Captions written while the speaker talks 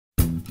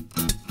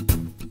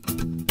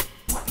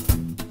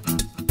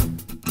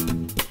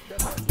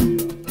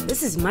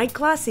This is Mike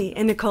Cloughesy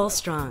and Nicole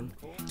Strong.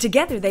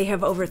 Together they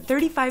have over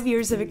 35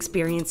 years of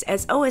experience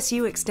as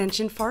OSU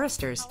Extension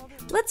foresters.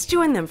 Let's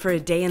join them for a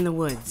day in the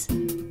woods.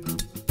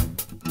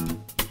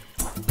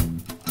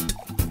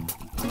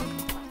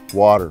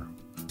 Water.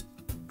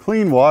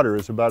 Clean water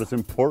is about as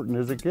important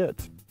as it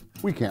gets.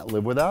 We can't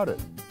live without it.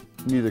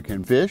 Neither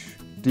can fish,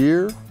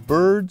 deer,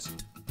 birds,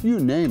 you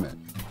name it.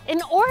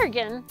 In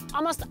Oregon,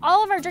 almost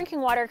all of our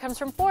drinking water comes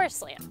from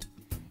forest land,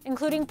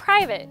 including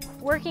private,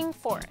 working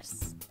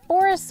forests.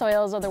 Forest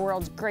soils are the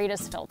world's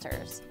greatest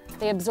filters.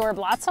 They absorb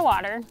lots of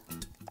water,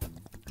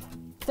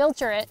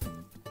 filter it,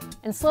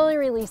 and slowly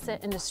release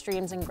it into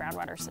streams and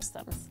groundwater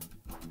systems.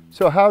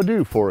 So how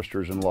do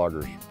foresters and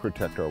loggers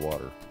protect our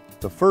water?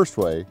 The first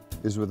way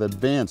is with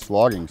advanced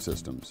logging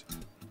systems.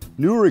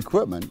 Newer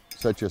equipment,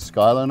 such as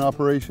skyline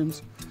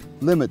operations,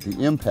 limit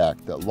the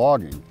impact that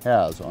logging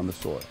has on the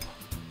soil.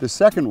 The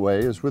second way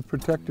is with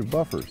protective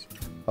buffers.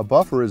 A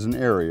buffer is an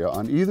area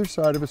on either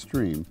side of a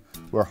stream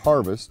where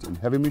harvest and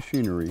heavy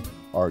machinery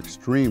are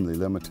extremely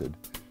limited,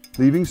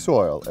 leaving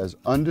soil as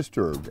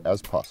undisturbed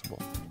as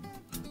possible.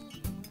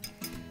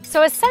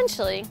 So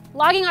essentially,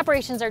 logging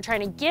operations are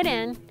trying to get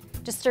in,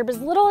 disturb as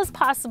little as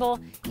possible,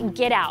 and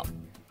get out.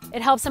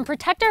 It helps them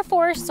protect our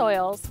forest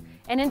soils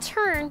and in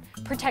turn,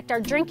 protect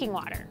our drinking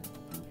water.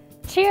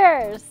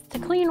 Cheers to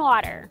clean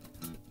water.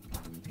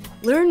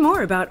 Learn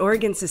more about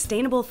Oregon's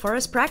sustainable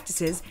forest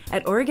practices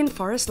at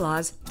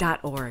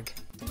OregonForestLaws.org.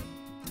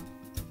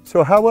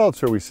 So how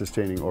else are we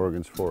sustaining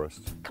Oregon's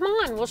forests? Come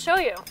on, we'll show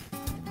you.